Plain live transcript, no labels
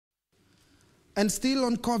And still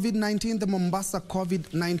on COVID-19, the Mombasa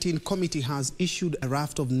COVID-19 committee has issued a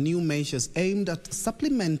raft of new measures aimed at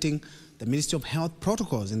supplementing the Ministry of Health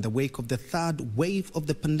protocols in the wake of the third wave of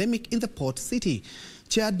the pandemic in the port city.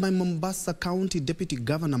 Chaired by Mombasa County Deputy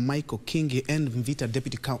Governor Michael Kingi and Mvita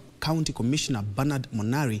Deputy County Commissioner Bernard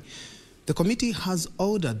Monari, the committee has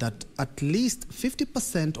ordered that at least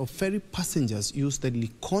 50% of ferry passengers use the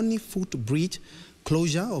Likoni footbridge,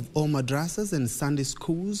 closure of all madrassas and Sunday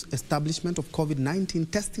schools, establishment of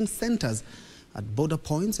COVID-19 testing centers at border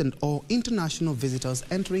points, and all international visitors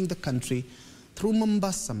entering the country through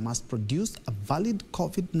Mombasa must produce a valid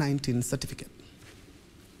COVID-19 certificate.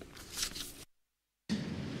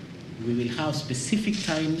 We will have specific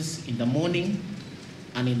times in the morning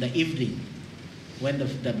and in the evening when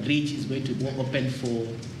the bridge is going to be open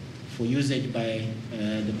for usage by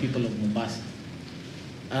the people of Mombasa.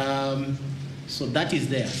 So that is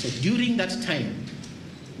there. So during that time,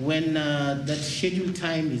 when that scheduled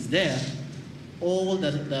time is there, all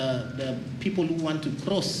the people who want to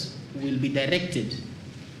cross will be directed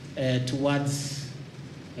towards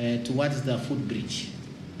the footbridge.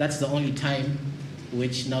 That's the only time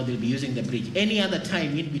which now they'll be using the bridge. Any other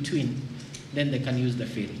time in between, then they can use the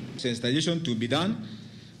ferry. Sensitization to be done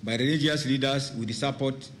by religious leaders with the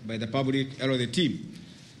support by the public health team.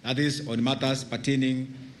 That is on matters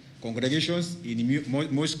pertaining congregations in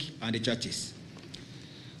mosques and churches.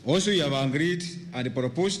 Also, we have agreed and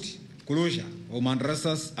proposed closure of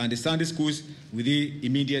madrassas and Sunday schools with the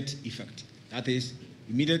immediate effect. That is,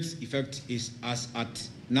 immediate effect is as at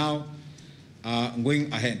now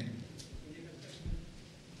going ahead.